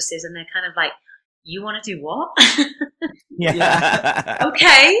services, and they're kind of like, you want to do what? Yeah.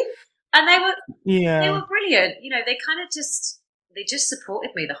 Okay. And they were brilliant. They kind of they just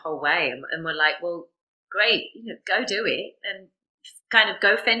supported me the whole way, and were like, well, great, go do it, and kind of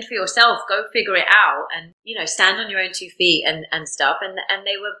go fend for yourself, go figure it out, and stand on your own 2 feet and stuff. And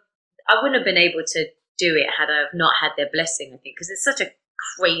they were, I wouldn't have been able to do it had I not had their blessing, I think, because it's such a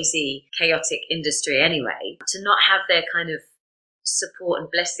crazy, chaotic industry anyway. To not have their kind of support and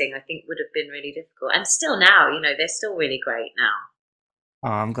blessing, I think, would have been really difficult. And still now, they're still really great now.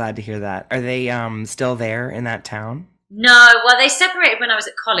 Oh, I'm glad to hear that. Are they still there in that town? No, well, they separated when I was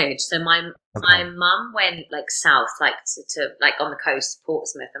at college. So my mum went like south, like to like on the coast,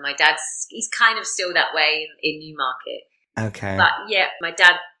 Portsmouth, and my he's kind of still that way in Newmarket. Okay. But yeah, my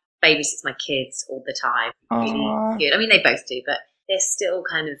dad babysits my kids all the time. Really good. I mean, they both do, but they're still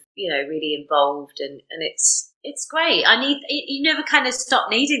kind of really involved, and it's great. You never kind of stop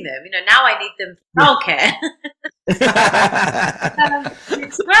needing them. Now I need them for childcare. It's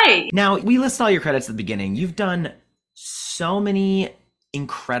great. Now, we list all your credits at the beginning. You've done so many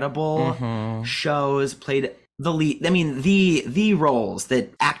incredible shows, played the lead. I mean, the roles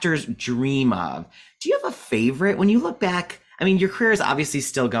that actors dream of. Do you have a favorite when you look back? I mean, your career is obviously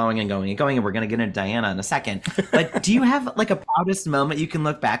still going and going and going, and we're going to get into Diana in a second. But do you have like a proudest moment you can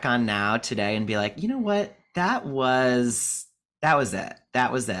look back on now today and be like, you know what? That was it.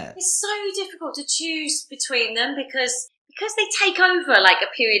 That was it. It's so difficult to choose between them because they take over like a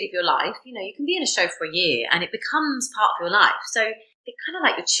period of your life. You know, you can be in a show for a year and it becomes part of your life. So they're kind of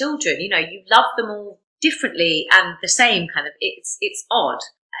like your children. You know, you love them all differently and the same kind of. It's odd.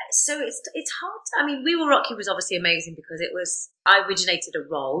 So it's hard. I mean, We Will Rock You was obviously amazing because I originated a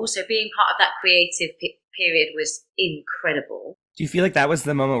role. So being part of that creative period was incredible. Do you feel like that was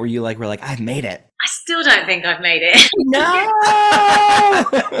the moment where you were like, I've made it? I still don't think I've made it. No! I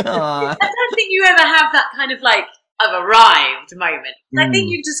don't think you ever have that kind of like, I've arrived moment. I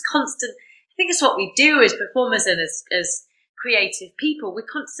think you just I think it's what we do as performers and as creative people. We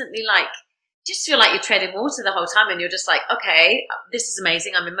constantly like, just feel like you're treading water the whole time and you're just like, okay, this is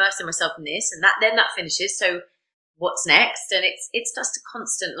amazing. I'm immersing myself in this and then that finishes. So what's next? And it's just a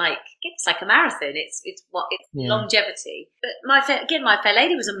constant, like, it's like a marathon. It's longevity. But My Fair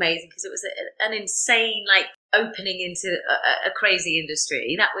Lady was amazing because it was an insane, like, opening into a crazy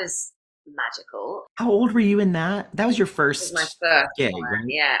industry. That was magical. How old were you in that? That was your first. It was my first gig, one. right?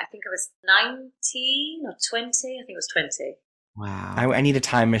 Yeah, I think I was 19 or 20. I think it was 20. Wow. I need a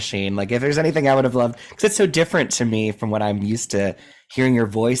time machine. Like, if there's anything I would have loved, because it's so different to me from what I'm used to hearing your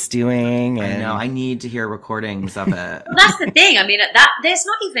voice doing. And I know. I need to hear recordings of it. Well, that's the thing. I mean, there's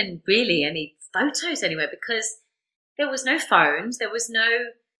not even really any photos anywhere because there was no phones. There was no.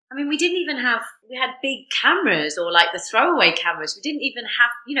 I mean, we had big cameras or like the throwaway cameras. We didn't even have,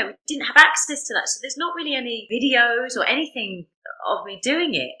 we didn't have access to that. So there's not really any videos or anything of me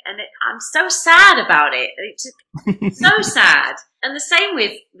doing it. And I'm so sad about it. It's just so sad. And the same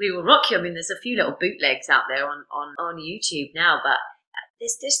with We Will Rock You. I mean, there's a few little bootlegs out there on YouTube now, but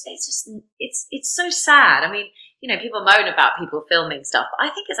it's so sad. I mean, people moan about people filming stuff, but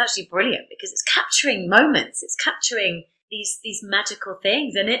I think it's actually brilliant because it's capturing moments. It's capturing these magical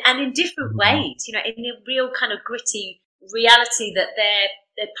things and in different ways, in a real kind of gritty reality that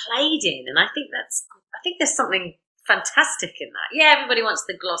they're played in. And I think there's something fantastic in that. Yeah, everybody wants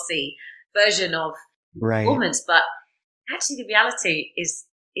the glossy version of performance, but actually the reality is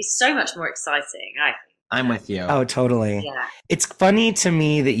so much more exciting, I think. I'm with you. Oh, totally. Yeah. It's funny to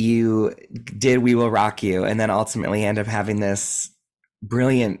me that you did We Will Rock You and then ultimately end up having this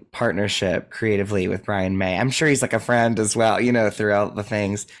brilliant partnership creatively with Brian May. I'm sure he's like a friend as well, throughout the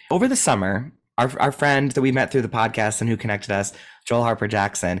things. Over the summer, our friend that we met through the podcast and who connected us, Joel Harper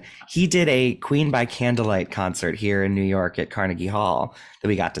Jackson, he did a Queen by Candlelight concert here in New York at Carnegie Hall that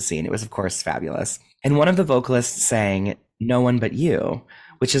we got to see. And it was, of course, fabulous. And one of the vocalists sang No One But You,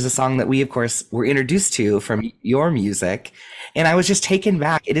 which is a song that we, of course, were introduced to from your music. And I was just taken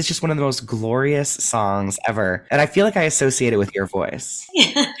back. It is just one of the most glorious songs ever. And I feel like I associate it with your voice.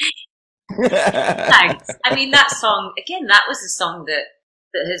 Thanks. I mean, that song, again, that was a song that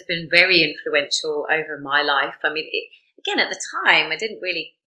has been very influential over my life. I mean, again, at the time, I didn't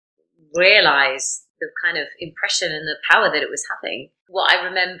really realize the kind of impression and the power that it was having. What I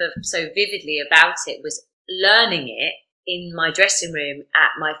remember so vividly about it was learning it in my dressing room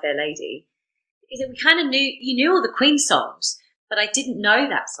at My Fair Lady. Is that we kind of knew all the Queen songs, but I didn't know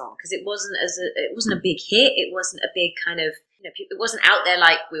that song because it wasn't a big hit. It wasn't a big kind of, it wasn't out there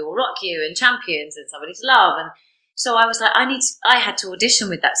like We Will Rock You and Champions and Somebody to Love. And so I was like, I had to audition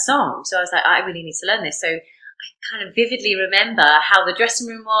with that song. So I was like, I really need to learn this. So I kind of vividly remember how the dressing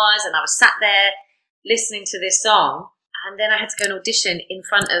room was, and I was sat there listening to this song, and then I had to go and audition in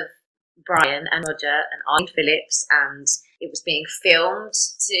front of Brian and Roger and Arlene Phillips, and it was being filmed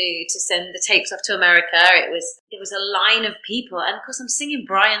to send the tapes off to America. It was a line of people, and of course I'm singing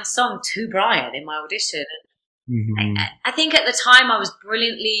Brian's song to Brian in my audition. Mm-hmm. I think at the time I was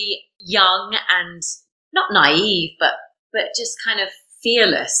brilliantly young and not naive, but just kind of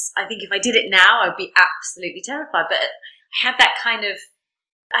fearless. I think if I did it now, I'd be absolutely terrified. But I had that kind of,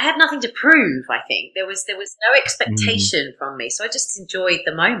 I had nothing to prove. I think there was no expectation from me, so I just enjoyed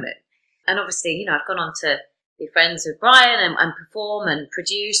the moment. And obviously, I've gone on to be friends with Brian and perform and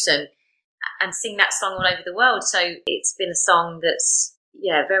produce and sing that song all over the world. So it's been a song that's,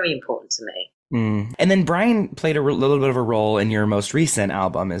 very important to me. And then Brian played a little bit of a role in your most recent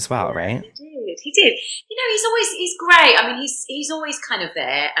album as well, right? He did. He's great. I mean, he's always kind of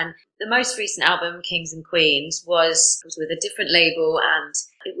there. And the most recent album, Kings and Queens, was with a different label, and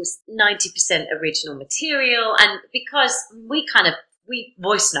It was 90% original material. And because we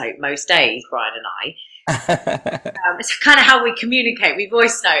voice note most days, Brian and I, it's kind of how we communicate. We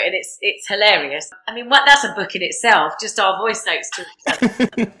voice note, and it's hilarious. I mean, that's a book in itself, just our voice notes to each other.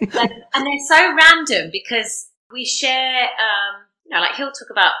 And they're so random because we share, like he'll talk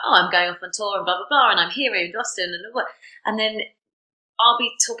about, I'm going off on tour and blah, blah, blah, and I'm here in Boston and what. And then I'll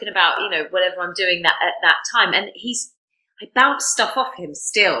be talking about, whatever I'm doing at that time. And I bounce stuff off him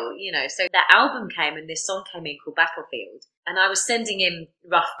still, So that album came and this song came in called Battlefield. And I was sending him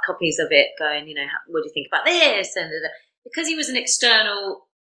rough copies of it going, what do you think about this? And because he was an external,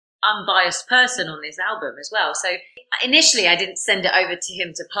 unbiased person on this album as well. So initially I didn't send it over to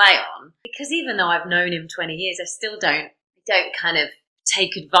him to play on because even though I've known him 20 years, I still don't kind of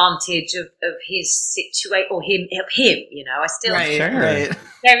take advantage of his situation or him, I still right.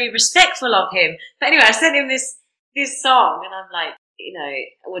 very respectful of him. But anyway, I sent him this song and I'm like,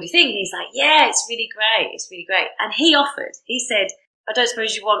 what do you think? And he's like, yeah, it's really great. It's really great. And he offered, he said, I don't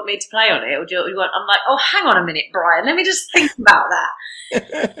suppose you want me to play on it or do you want, I'm like, oh, hang on a minute, Brian, let me just think about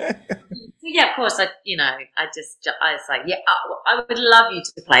that. Yeah, of course, I was like, yeah, I would love you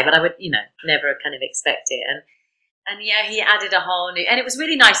to play, but I would, never kind of expect it. And yeah, he added a whole new, and it was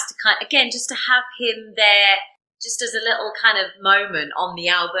really nice to just to have him there just as a little kind of moment on the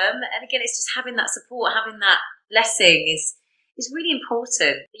album. And again, it's just having that support, having that blessing is really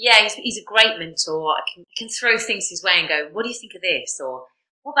important. Yeah, he's a great mentor. I can throw things his way and go, what do you think of this? Or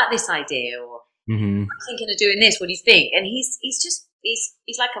what about this idea? Or I'm thinking of doing this. What do you think? And he's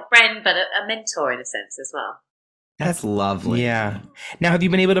like a friend, but a mentor in a sense as well. That's lovely. Yeah. Now, have you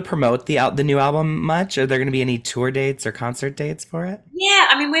been able to promote the new album much? Are there going to be any tour dates or concert dates for it? Yeah,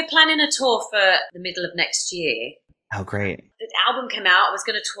 I mean, we're planning a tour for the middle of next year. Oh, great. The album came out, I was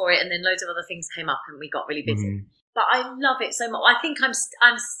going to tour it, and then loads of other things came up and we got really busy. Mm-hmm. But I love it so much. I think I'm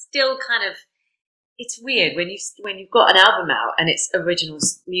still kind of, it's weird when you've got an album out and it's original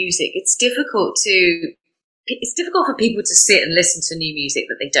music. It's difficult for people to sit and listen to new music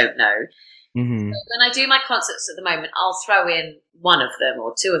that they don't know. Mm-hmm. So when I do my concerts at the moment, I'll throw in one of them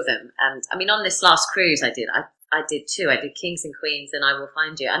or two of them. And I mean, on this last cruise I did two. I did Kings and Queens and I Will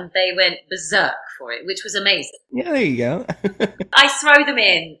Find You. And they went berserk for it, which was amazing. Yeah, there you go. I throw them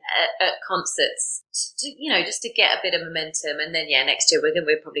in at concerts, just to get a bit of momentum. And then, next year we're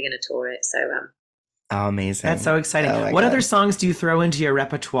probably going to tour it. So, oh, amazing. That's so exciting. What other songs do you throw into your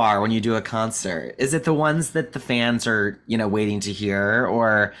repertoire when you do a concert? Is it the ones that the fans are, waiting to hear,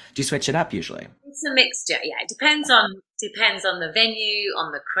 or do you switch it up usually? It's a mixture. Yeah, it depends on the venue,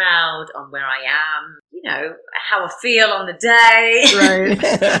 on the crowd, on where I am, how I feel on the day.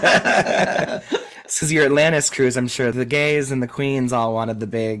 Right. Because your Atlantis cruise, I'm sure the gays and the queens all wanted the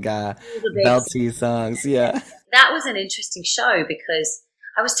big belty songs. Yeah. That was an interesting show because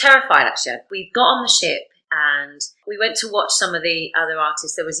I was terrified, actually. We got on the ship and we went to watch some of the other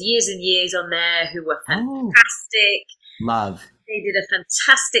artists. There was Years and Years on there who were fantastic. Love. They did a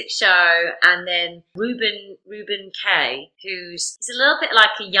fantastic show. And then Ruben K, he's a little bit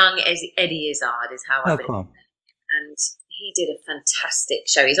like a young Eddie Izzard is how I think. Cool. And he did a fantastic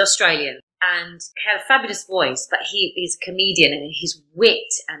show. He's Australian and he had a fabulous voice, but he's a comedian and his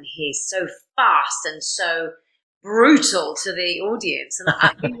wit and he's so fast and so brutal to the audience.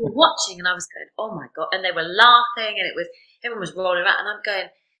 And we were watching and I was going, oh my God. And they were laughing and everyone was rolling around. And I'm going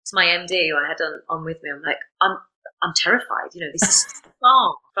to my MD who I had on with me. I'm like, I'm terrified. This is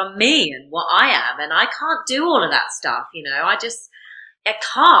far from me and what I am. And I can't do all of that stuff. I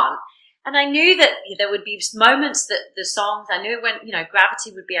can't. And I knew that there would be moments that the songs, I knew when,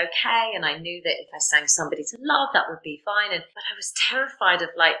 Gravity would be okay. And I knew that if I sang Somebody to Love, that would be fine. But I was terrified of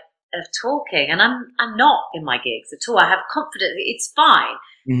talking, and I'm not in my gigs at all. I have confidence; it's fine.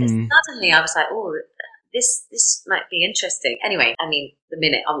 Mm-hmm. Suddenly, I was like, "Oh, this might be interesting." Anyway, I mean, the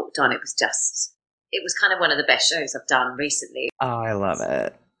minute I walked on, it was kind of one of the best shows I've done recently. Oh, I love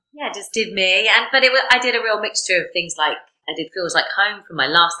it. Yeah, just did me, I did a real mixture of things. Like I did Feels Like Home from my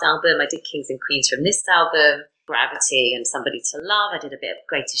last album. I did Kings and Queens from this album. Gravity and Somebody to Love. I did a bit of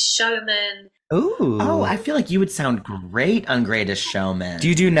Greatest Showman. Ooh. Oh, I feel like you would sound great on Greatest Showman. Do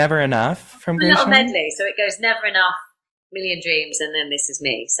you do Never Enough from Greatest Showman? A little medley. So it goes Never Enough, Million Dreams, and then This Is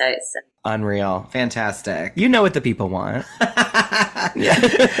Me. So it's unreal. Fantastic. You know what the people want.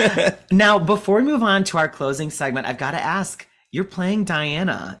 Now, before we move on to our closing segment, I've got to ask, you're playing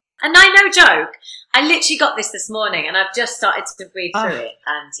Diana. And no joke, I literally got this morning and I've just started to read through it.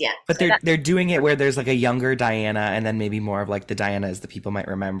 And yeah. But so they're doing it where there's like a younger Diana and then maybe more of like the Diana as the people might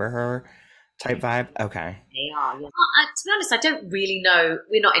remember her type vibe. Okay. They are. Yeah. To be honest, I don't really know.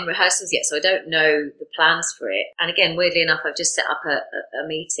 We're not in rehearsals yet, so I don't know the plans for it. And again, weirdly enough, I've just set up a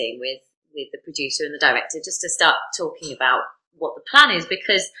meeting with the producer and the director just to start talking about what the plan is,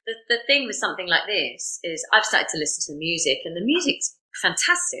 because the thing with something like this is I've started to listen to the music, and the music's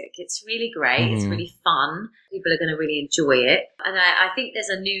fantastic. It's really great. It's really fun. People are going to really enjoy it. And I think there's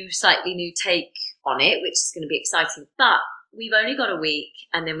a slightly new take on it, which is going to be exciting. But we've only got a week,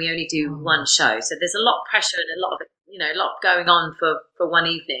 and then we only do one show. So there's a lot of pressure and a lot going on for one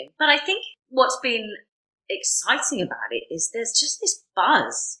evening. But I think what's been exciting about it is there's just this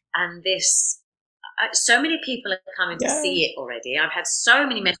buzz and this so many people are coming to see it already. I've had so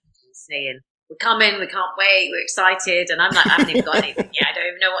many messages saying, we're coming, we can't wait, we're excited. And I'm like, I haven't even got anything yet. I don't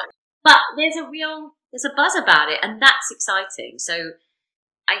even know what. But there's a buzz about it, and that's exciting. So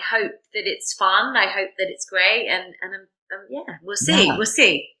I hope that it's fun. I hope that it's great. And we'll see. Yeah. We'll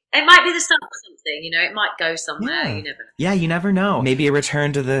see. It might be the start of something, it might go somewhere. Yeah. You never know. Yeah, you never know. Maybe a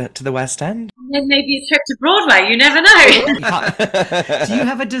return to the West End. And then maybe a trip to Broadway. You never know. Do you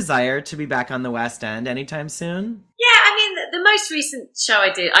have a desire to be back on the West End anytime soon? Yeah, I mean, the most recent show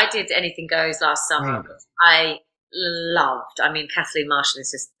I did Anything Goes last summer. I loved. I mean, Kathleen Marshall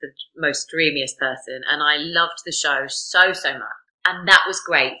is just the most dreamiest person, and I loved the show so much. And that was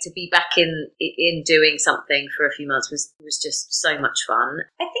great. To be back in doing something for a few months was just so much fun.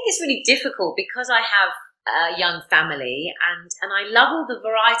 I think it's really difficult because I have a young family, and I love all the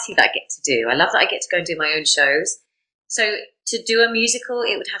variety that I get to do. I love that I get to go and do my own shows. So to do a musical,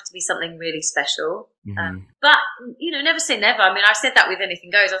 it would have to be something really special. But, never say never. I mean, I've said that with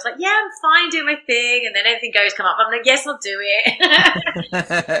Anything Goes. I was like, yeah, I'm fine doing my thing. And then Anything Goes come up. I'm like, yes, I'll do it.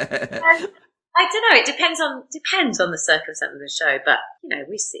 I don't know. It depends on the circumstance of the show, but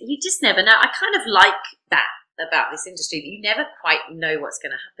we see. You just never know. I kind of like that about this industry, that you never quite know what's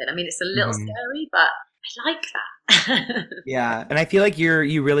going to happen. I mean, it's a little scary, but I like that. Yeah, and I feel like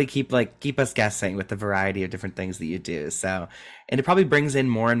you really keep us guessing with the variety of different things that you do. So, and it probably brings in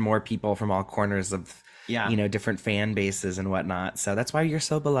more and more people from all corners of different fan bases and whatnot. So that's why you're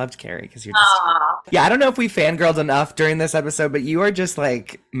so beloved, Kerry, because you're just I don't know if we fangirled enough during this episode, but you are just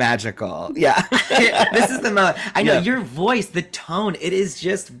like magical. Yeah. This is the moment. I know your voice, the tone, it is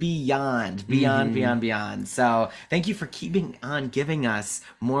just beyond. So thank you for keeping on giving us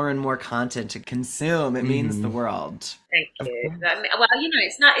more and more content to consume. It means the world. Thank you. Well,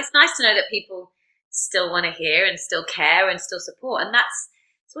 it's nice to know that people still want to hear and still care and still support, and that's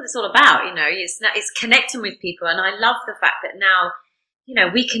what it's all about. It's connecting with people, and I love the fact that now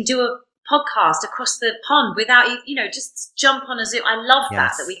we can do a podcast across the pond without just jump on a Zoom. I love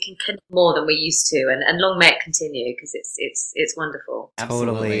that we can connect more than we used to, and long may it continue, because it's wonderful.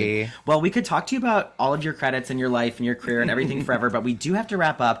 Absolutely. Well, we could talk to you about all of your credits and your life and your career and everything forever, but we do have to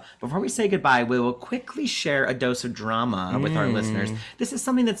wrap up. Before we say goodbye, we will quickly share a dose of drama with our listeners. This is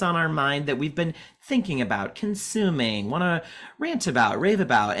something that's on our mind that we've been thinking about, consuming, want to rant about, rave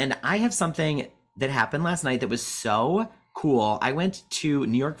about, and I have something that happened last night that was so cool. I went to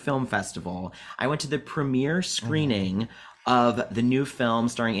New York Film Festival. I went to the premiere screening of the new film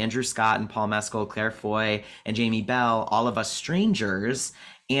starring Andrew Scott and Paul Mescal, Claire Foy, and Jamie Bell, All of Us Strangers.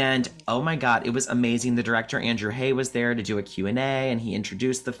 And oh my God, it was amazing. The director, Andrew Hay, was there to do a Q&A, and he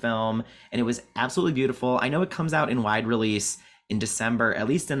introduced the film, and it was absolutely beautiful. I know it comes out in wide release in December, at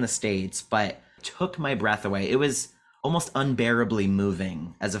least in the States, but it took my breath away. It was almost unbearably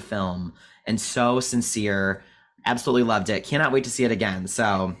moving as a film, and so sincere. Absolutely loved it. Cannot wait to see it again.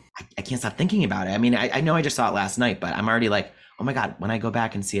 So I can't stop thinking about it. I mean, I know I just saw it last night, but I'm already like, oh my God, when I go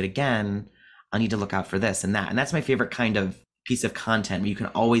back and see it again, I'll need to look out for this and that. And that's my favorite kind of piece of content, where you can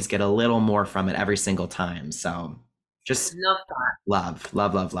always get a little more from it every single time. So just love that. Love. I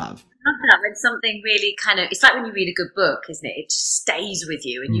love that when something really it's like when you read a good book, isn't it? It just stays with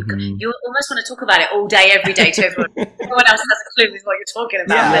you, and you almost want to talk about it all day, every day to everyone. Everyone else has a clue with what you're talking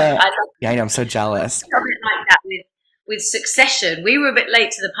about. I know, I'm so jealous. A bit like that with Succession. We were a bit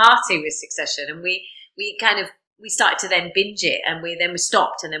late to the party with Succession, and we started to then binge it, and we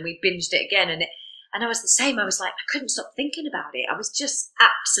stopped, and then we binged it again, and I was the same. I was like, I couldn't stop thinking about it. I was just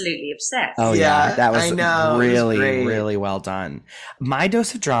absolutely obsessed. Oh yeah, that was really, was really well done. My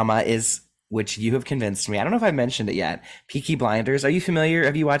dose of drama is, which you have convinced me. I don't know if I mentioned it yet. Peaky Blinders. Are you familiar?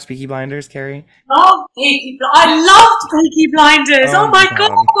 Have you watched Peaky Blinders, Carrie? Oh, I loved Peaky Blinders. Oh my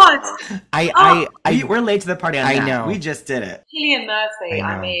God. We're late to the party on that. I know. We just did it. Cillian Murphy.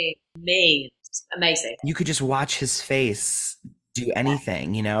 I mean, amazing. You could just watch his face do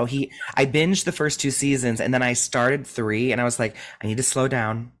anything, I binged the first 2 seasons, and then I started 3, and I was like, I need to slow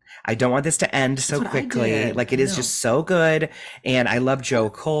down. I don't want this to end so what I quickly. did. Like, it I is know. just so good. And I love Joe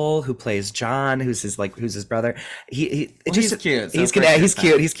Cole, who plays John, who's his brother. He's cute. So He's of good. course you're He's a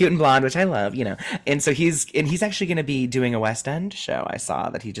cute. fan. He's cute and blonde, which I love, you know. And so he's actually going to be doing a West End show. I saw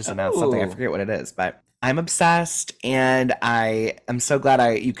that he just announced something. I Oh. forget what it is, but I'm obsessed, and I am so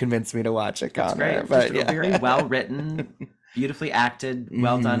glad you convinced me to watch it, It's Connor. great. But Just a very well written, beautifully acted,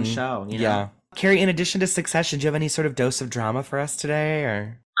 well done show. You know? Yeah. Carrie, in addition to Succession, do you have any sort of dose of drama for us today,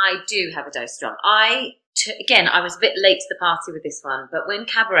 or? I do have a dose of drama. Again, I was a bit late to the party with this one, but when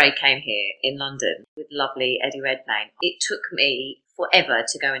Cabaret came here in London with lovely Eddie Redmayne, it took me forever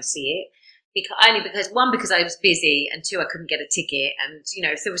to go and see it. Because I was busy, and two, I couldn't get a ticket, and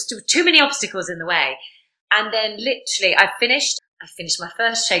there was too many obstacles in the way. And then literally, I finished my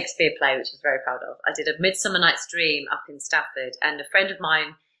first Shakespeare play, which I was very proud of. I did A Midsummer Night's Dream up in Stafford, and a friend of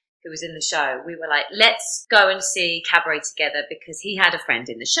mine who was in the show, we were like, let's go and see Cabaret together because he had a friend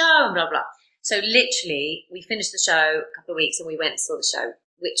in the show and blah, blah. So literally, we finished the show a couple of weeks and we went and saw the show,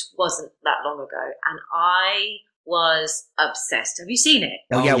 which wasn't that long ago. And I was obsessed. Have you seen it?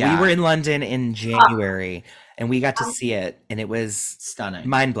 Oh, yeah, yeah. we were in London in January, and we got to see it, and it was Stunning.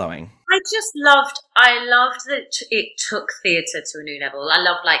 mind-blowing. I loved that it took theatre to a new level. I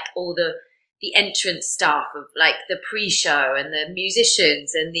love like all the entrance stuff of like the pre-show and the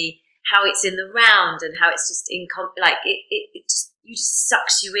musicians and how it's in the round and how it's just it just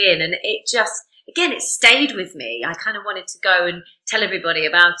sucks you in, and it just, again, it stayed with me. I kind of wanted to go and tell everybody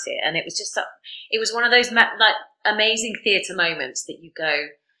about it, and it was one of those like amazing theatre moments that you go,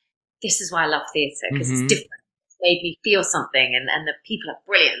 this is why I love theatre, because it's different. Made me feel something, and the people are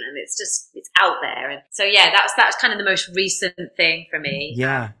brilliant, and it's out there. And so yeah, that's kind of the most recent thing for me.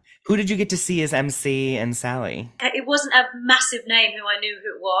 Yeah. Who did you get to see as MC and Sally? It wasn't a massive name who I knew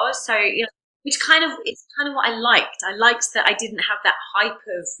who it was, so it's kind of what I liked. I liked that I didn't have that hype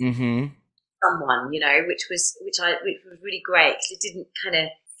of someone, which was really great. It didn't kind of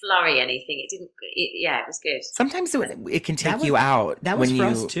flurry anything. It was good. Sometimes it can take you out. That was when for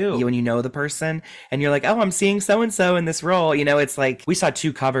you, us too. When you know the person and you're like, oh, I'm seeing so-and-so in this role. It's like we saw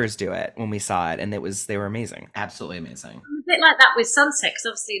two covers do it when we saw it, and they were amazing. Absolutely amazing. I'm a bit like that with Sunset, because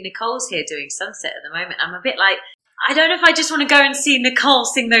obviously Nicole's here doing Sunset at the moment. I'm a bit like, I don't know if I just want to go and see Nicole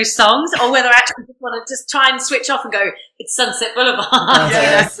sing those songs, or whether I actually just want to just try and switch off and go, it's Sunset Boulevard.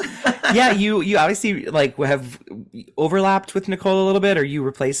 Yes. Yeah, you obviously like have overlapped with Nicole a little bit, or you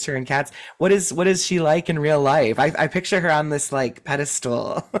replaced her in Cats. What is she like in real life? I picture her on this like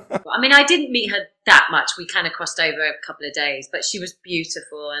pedestal. I mean, I didn't meet her that much. We kind of crossed over a couple of days, but she was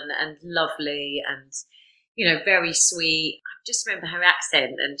beautiful and lovely and, very sweet. I just remember her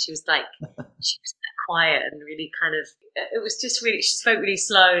accent, and she was quiet and really kind of, it was just really, she spoke really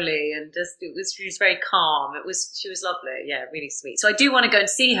slowly, and she was very calm. She was lovely. Yeah, really sweet. So I do want to go and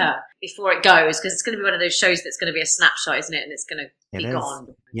see her before it goes, because it's going to be one of those shows that's going to be a snapshot, isn't it? And it's going to be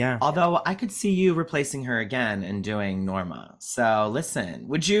gone. Yeah. Although I could see you replacing her again and doing Norma. So listen,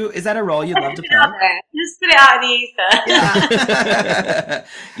 is that a role you'd love to play? Just put it out in the ether. Yeah.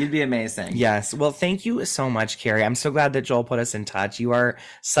 You'd be amazing. Yes. Well, thank you so much, Carrie. I'm so glad that Joel put us in touch. You are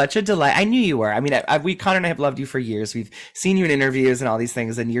such a delight. I knew you were. I mean, Connor and I have loved you for years. We've seen you in interviews and all these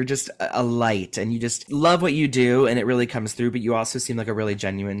things, and you're just a light, and you just love what you do, and it really comes through, but you also seem like a really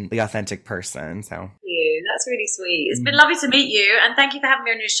genuinely authentic person. So Thank you. That's really sweet. It's been lovely to meet you, and thank you for having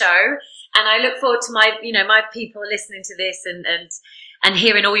me on your show. And I look forward to my people listening to this and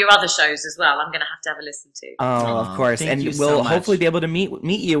hearing all your other shows as well. I'm going to have a listen to. Oh, of course. And you we'll so much. hopefully be able to meet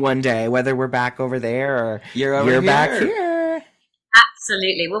you one day, whether we're back over there or you're back here.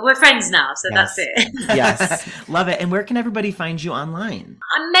 Absolutely. Well, we're friends now, so Yes. that's it. Yes. Love it. And where can everybody find you online?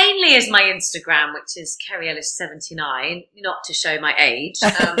 Mainly is my Instagram, which is Kerry Ellis 79, not to show my age.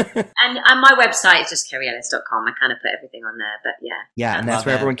 And my website is just kerryellis.com. I kind of put everything on there, but yeah. Yeah, and that's Love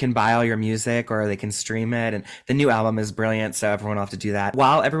where it. everyone can buy all your music, or they can stream it. And the new album is brilliant, so everyone will have to do that.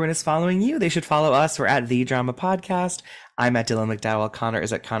 While everyone is following you, they should follow us. We're at The Drama Podcast. I'm at Dylan McDowell. Connor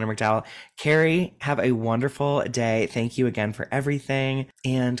is at Connor McDowell. Carrie, have a wonderful day. Thank you again for everything.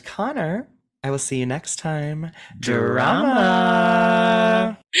 And Connor, I will see you next time. Drama.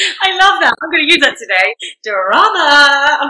 I love that. I'm going to use that today. Drama.